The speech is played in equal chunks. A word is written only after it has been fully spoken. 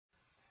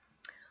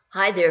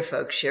Hi there,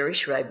 folks. Sherry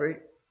Schreibert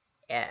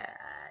at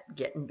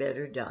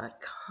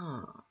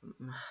gettingbetter.com.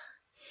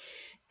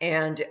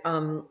 And,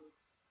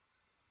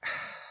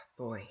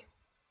 boy,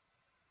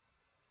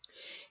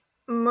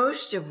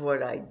 most of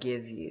what I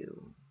give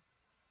you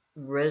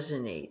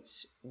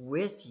resonates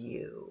with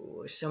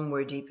you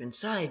somewhere deep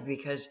inside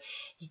because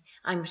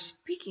I'm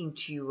speaking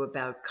to you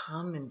about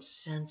common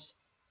sense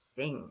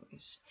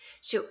things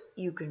so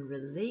you can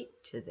relate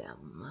to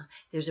them.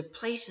 There's a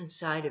place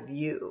inside of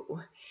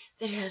you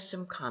that has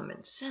some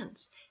common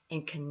sense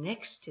and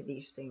connects to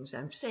these things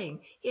I'm saying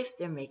if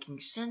they're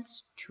making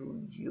sense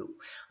to you.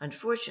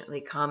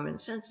 Unfortunately, common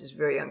sense is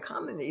very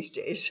uncommon these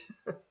days.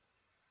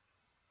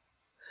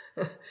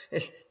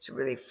 It's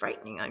really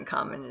frightening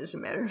uncommon, as a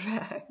matter of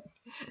fact.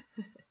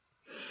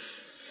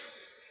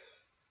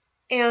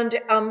 And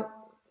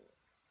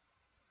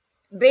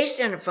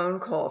based on a phone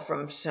call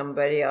from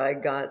somebody I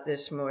got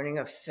this morning,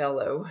 a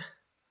fellow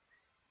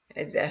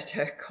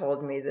that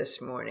called me this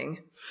morning,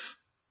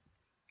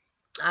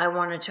 I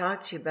want to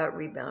talk to you about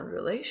rebound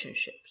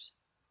relationships.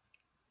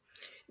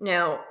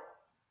 Now,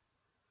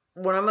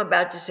 what I'm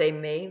about to say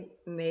may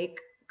make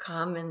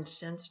common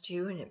sense to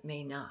you, and it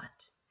may not.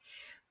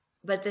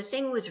 But the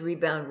thing with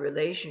rebound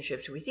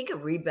relationships, we think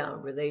of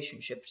rebound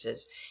relationships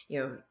as,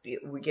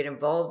 we get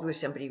involved with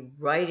somebody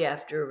right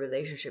after a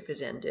relationship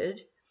has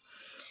ended.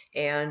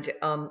 And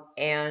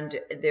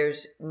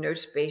there's no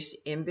space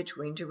in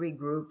between to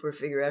regroup or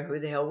figure out who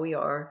the hell we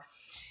are,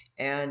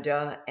 and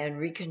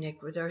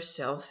reconnect with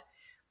ourselves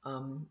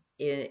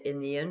in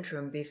the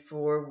interim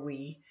before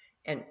we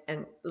and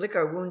lick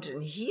our wounds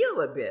and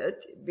heal a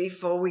bit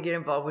before we get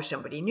involved with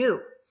somebody new.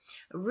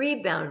 A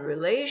rebound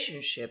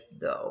relationship,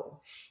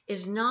 though,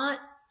 is not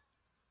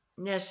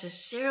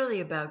necessarily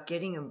about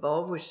getting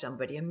involved with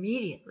somebody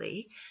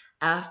immediately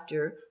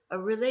after a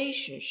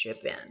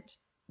relationship ends.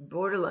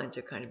 Borderlines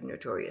are kind of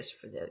notorious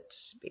for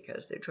this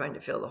because they're trying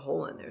to fill a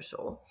hole in their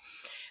soul.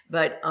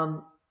 But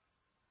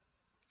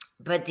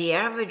the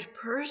average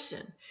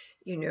person,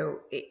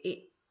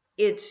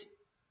 it's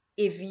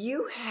if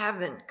you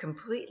haven't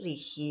completely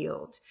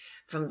healed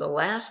from the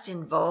last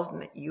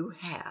involvement you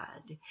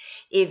had,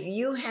 if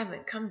you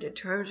haven't come to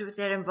terms with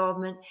that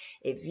involvement,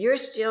 if you're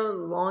still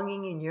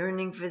longing and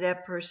yearning for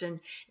that person,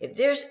 if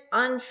there's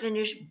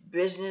unfinished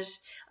business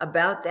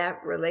about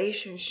that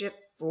relationship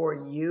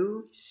for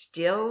you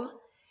still,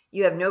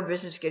 you have no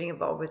business getting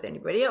involved with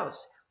anybody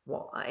else.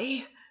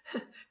 Why?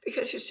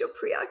 Because you're so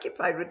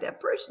preoccupied with that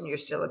person. You're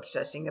still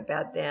obsessing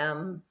about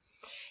them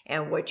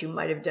and what you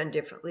might have done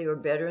differently or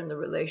better in the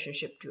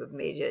relationship to have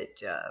made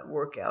it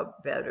work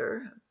out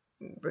better,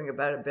 bring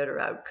about a better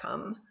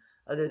outcome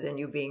other than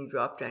you being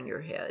dropped on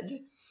your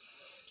head.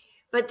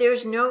 But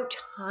there's no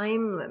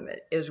time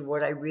limit is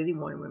what I really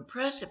want to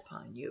impress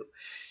upon you.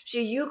 So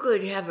you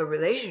could have a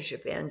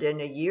relationship end and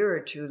a year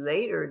or two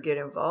later get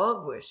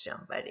involved with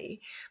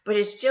somebody, but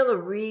it's still a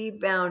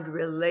rebound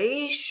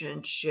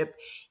relationship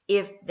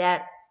if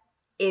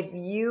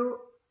you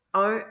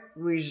aren't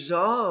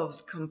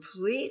resolved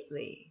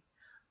completely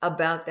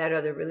about that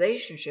other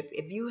relationship,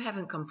 if you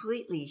haven't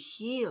completely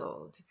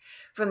healed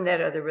from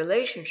that other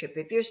relationship,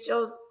 if you're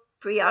still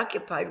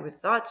preoccupied with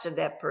thoughts of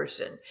that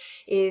person,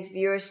 if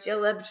you're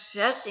still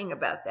obsessing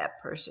about that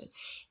person,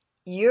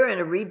 you're in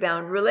a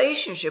rebound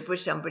relationship with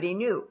somebody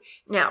new.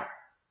 Now,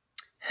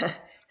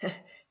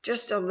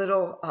 just a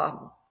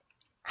little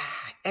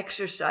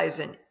exercise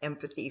in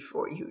empathy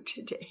for you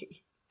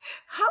today.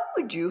 How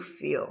would you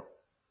feel?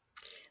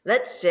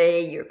 Let's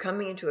say you're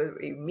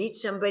you meet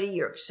somebody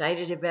you're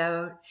excited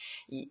about.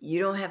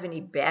 You don't have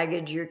any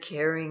baggage you're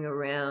carrying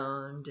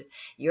around.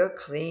 You're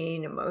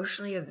clean,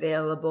 emotionally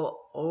available,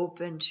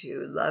 open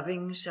to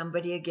loving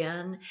somebody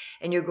again.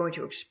 And you're going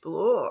to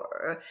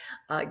explore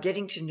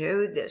getting to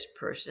know this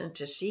person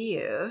to see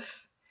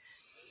if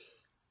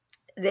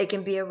they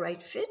can be a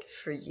right fit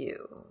for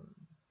you.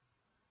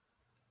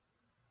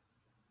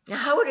 Now,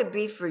 how would it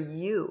be for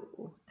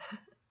you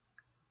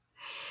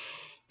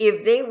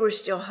if they were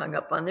still hung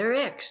up on their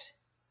ex?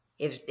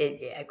 If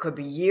it could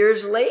be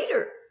years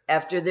later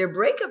after their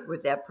breakup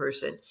with that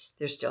person,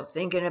 they're still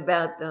thinking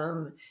about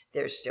them,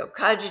 they're still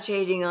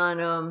cogitating on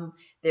them,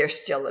 they're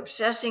still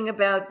obsessing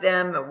about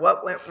them and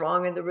what went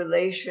wrong in the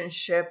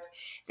relationship.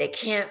 They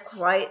can't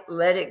quite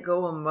let it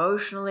go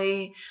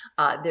emotionally.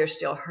 They're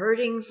still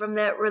hurting from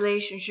that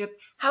relationship.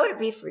 How would it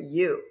be for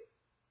you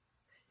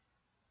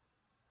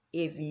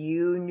if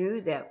you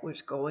knew that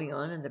was going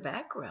on in the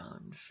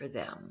background for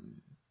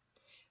them?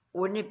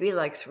 Wouldn't it be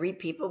like 3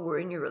 people were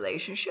in your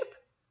relationship?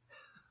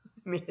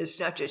 I mean, it's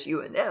not just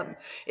you and them.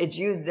 It's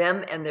you,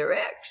 them, and their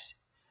ex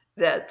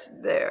that's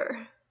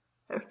there.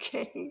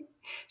 Okay?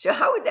 So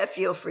how would that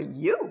feel for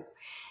you?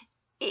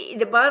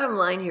 The bottom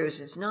line here is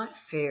it's not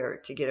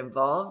fair to get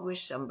involved with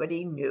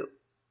somebody new.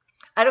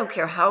 I don't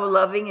care how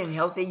loving and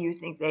healthy you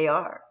think they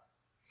are,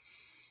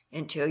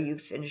 until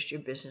you've finished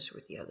your business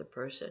with the other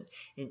person,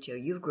 until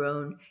you've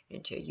grown,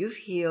 until you've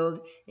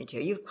healed,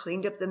 until you've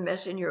cleaned up the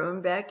mess in your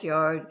own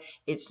backyard.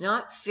 It's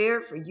not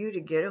fair for you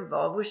to get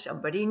involved with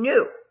somebody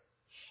new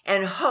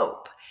and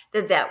hope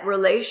that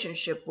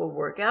relationship will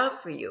work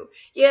out for you.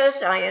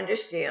 Yes, I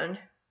understand.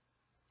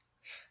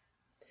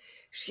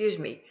 Excuse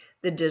me,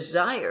 the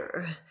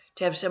desire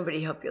to have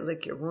somebody help you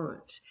lick your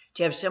wounds,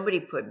 to have somebody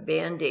put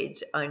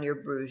Band-Aids on your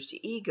bruised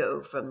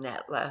ego from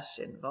that last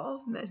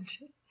involvement.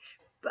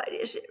 But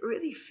is it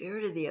really fair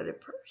to the other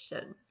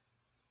person?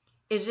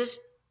 Is this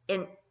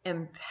an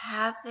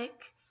empathic,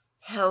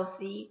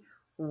 healthy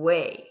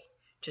way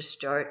to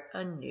start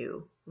a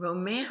new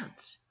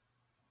romance?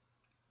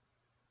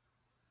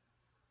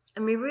 I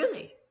mean,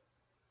 really,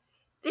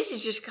 this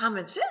is just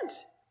common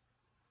sense.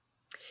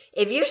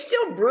 If you're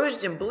still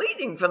bruised and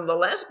bleeding from the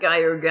last guy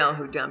or gal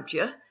who dumped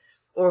you,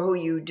 or who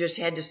you just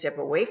had to step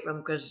away from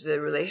because the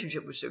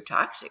relationship was so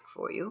toxic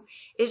for you,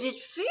 is it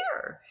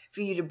fair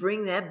for you to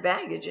bring that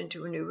baggage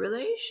into a new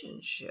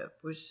relationship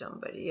with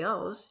somebody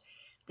else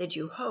that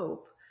you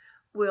hope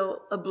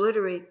will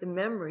obliterate the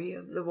memory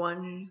of the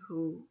one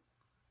who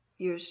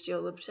you're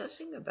still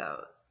obsessing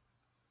about?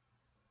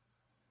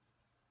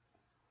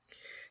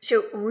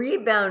 So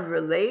rebound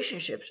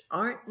relationships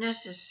aren't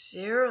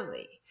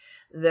necessarily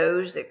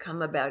those that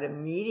come about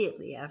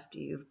immediately after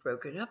you've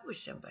broken up with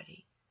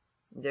somebody.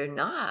 They're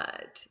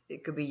not.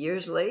 It could be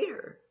years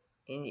later.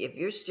 And if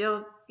you're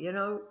still,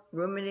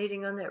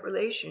 ruminating on that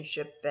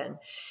relationship and,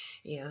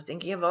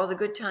 thinking of all the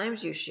good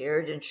times you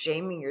shared and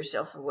shaming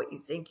yourself for what you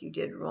think you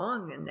did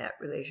wrong in that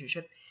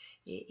relationship,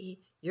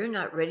 you're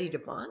not ready to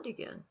bond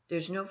again.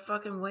 There's no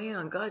fucking way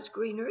on God's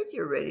green earth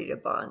you're ready to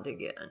bond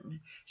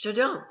again. So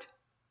don't.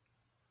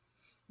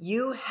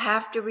 You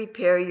have to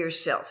repair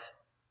yourself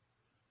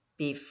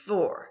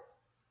before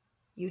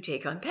you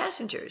take on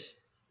passengers.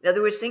 In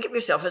other words, think of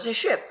yourself as a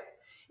ship.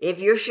 If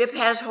your ship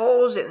has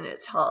holes in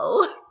its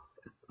hull,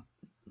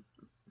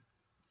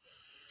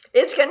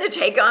 it's going to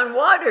take on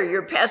water.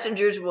 Your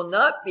passengers will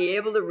not be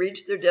able to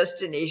reach their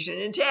destination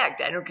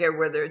intact. I don't care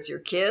whether it's your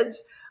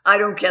kids. I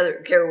don't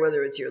care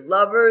whether it's your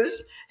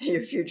lovers,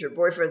 your future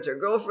boyfriends or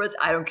girlfriends.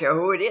 I don't care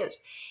who it is.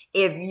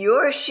 If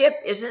your ship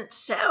isn't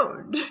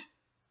sound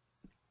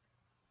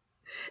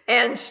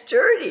and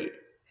sturdy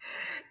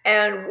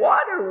and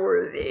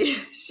waterworthy,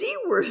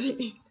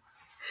 seaworthy,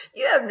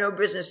 you have no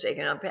business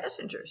taking on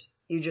passengers.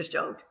 You just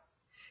don't.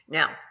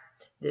 Now,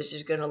 this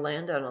is going to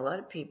land on a lot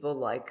of people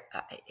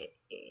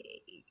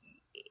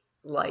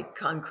like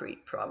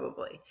concrete,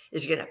 probably.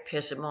 It's going to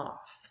piss them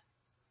off.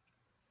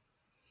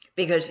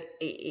 Because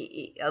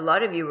a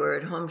lot of you are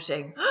at home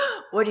saying,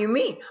 what do you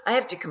mean? I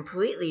have to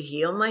completely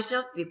heal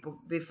myself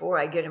before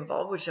I get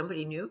involved with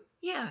somebody new?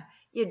 Yeah,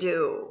 you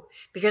do.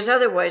 Because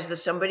otherwise, the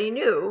somebody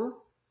new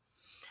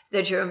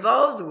that you're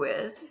involved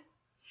with,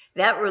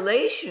 that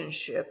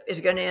relationship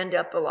is going to end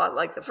up a lot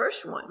like the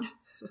first one,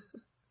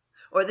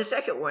 or the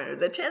second one, or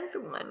the 10th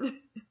one.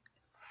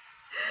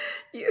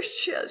 You're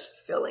just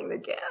filling the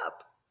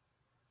gap.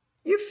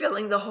 You're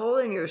filling the hole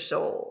in your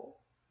soul.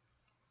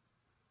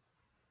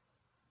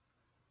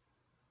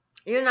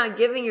 You're not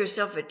giving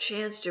yourself a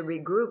chance to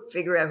regroup,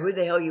 figure out who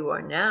the hell you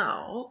are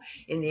now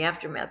in the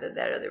aftermath of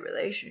that other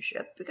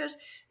relationship, because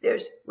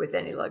there's, with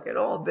any luck at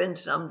all, been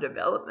some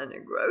development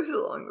and growth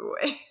along the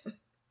way.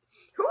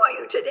 Who are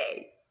you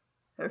today?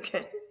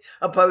 Okay,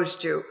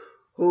 opposed to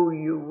who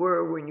you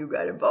were when you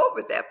got involved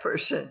with that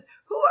person.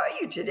 Who are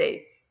you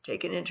today?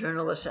 Take an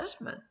internal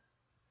assessment.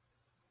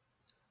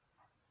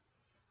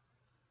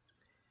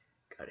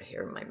 Got a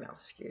hair in my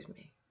mouth, excuse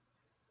me.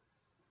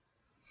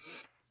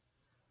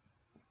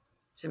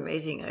 It's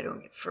amazing I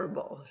don't get fur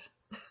balls.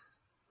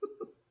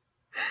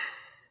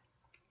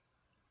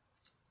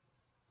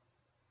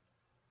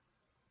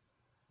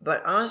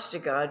 But honest to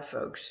God,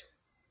 folks,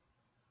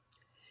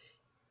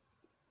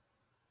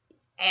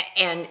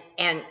 and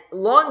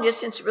long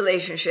distance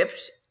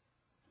relationships,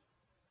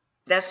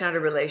 that's not a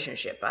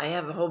relationship. I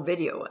have a whole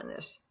video on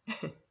this.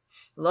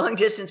 Long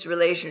distance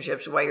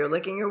relationships, while you're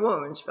licking your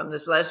wounds from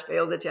this last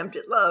failed attempt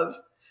at love,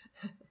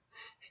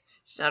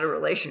 it's not a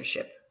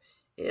relationship.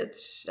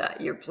 It's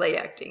you're play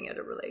acting at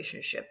a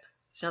relationship.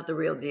 It's not the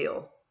real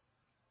deal.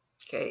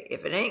 Okay,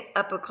 if it ain't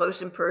up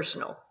close and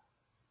personal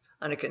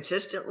on a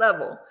consistent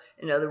level,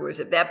 in other words,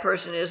 if that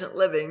person isn't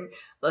living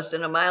less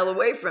than a mile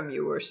away from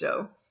you or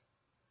so,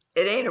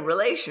 it ain't a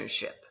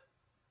relationship.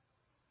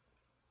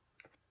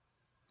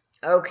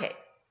 Okay,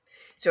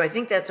 so I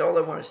think that's all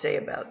I want to say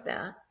about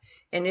that.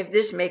 And if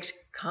this makes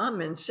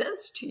common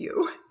sense to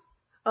you,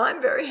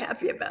 I'm very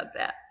happy about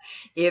that.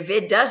 If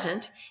it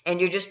doesn't, and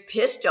you're just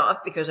pissed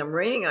off because I'm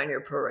raining on your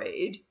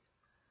parade,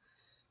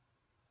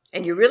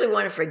 and you really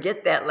want to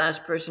forget that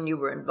last person you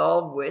were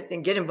involved with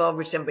and get involved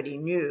with somebody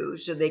new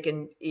so they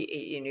can,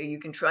 you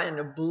can try and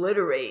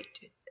obliterate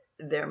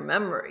their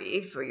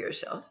memory for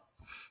yourself,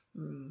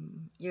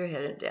 you're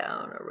headed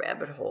down a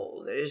rabbit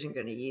hole that isn't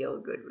going to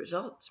yield good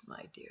results,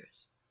 my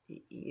dears.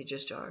 You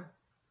just are.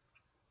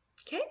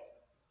 Okay?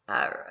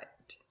 All right.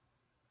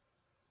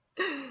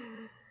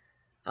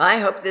 I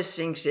hope this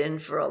sinks in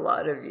for a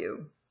lot of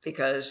you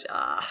because,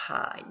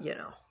 I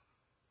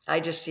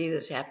just see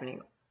this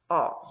happening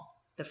all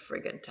the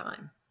friggin'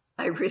 time.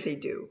 I really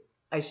do.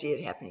 I see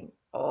it happening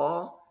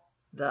all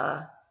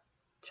the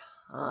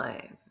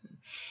time.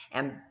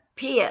 And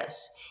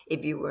P.S.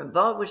 If you were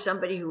involved with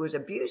somebody who was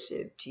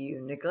abusive to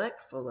you,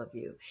 neglectful of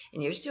you,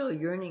 and you're still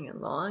yearning and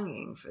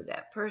longing for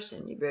that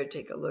person, you better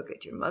take a look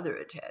at your mother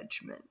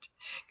attachment,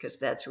 because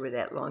that's where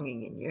that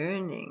longing and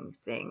yearning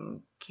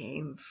thing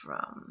came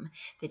from,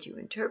 that you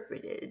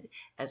interpreted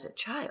as a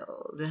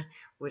child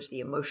was the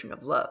emotion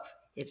of love.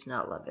 It's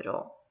not love at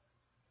all.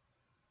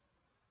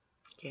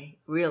 Okay?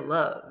 Real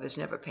love is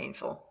never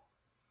painful.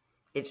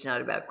 It's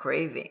not about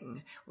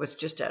craving what's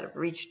just out of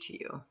reach to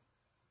you.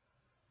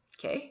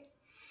 Okay?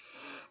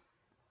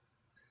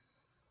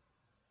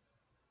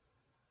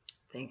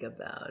 Think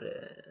about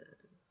it.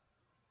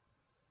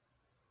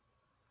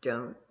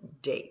 Don't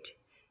date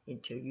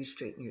until you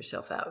straighten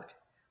yourself out.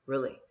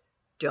 Really,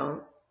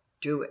 don't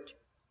do it.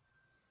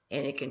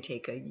 And it can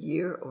take a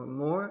year or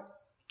more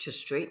to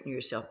straighten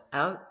yourself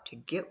out, to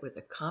get with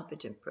a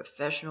competent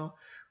professional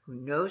who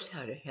knows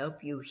how to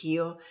help you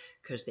heal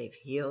because they've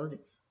healed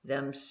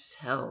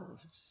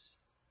themselves.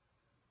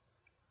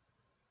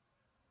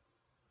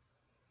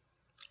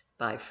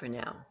 Bye for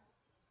now.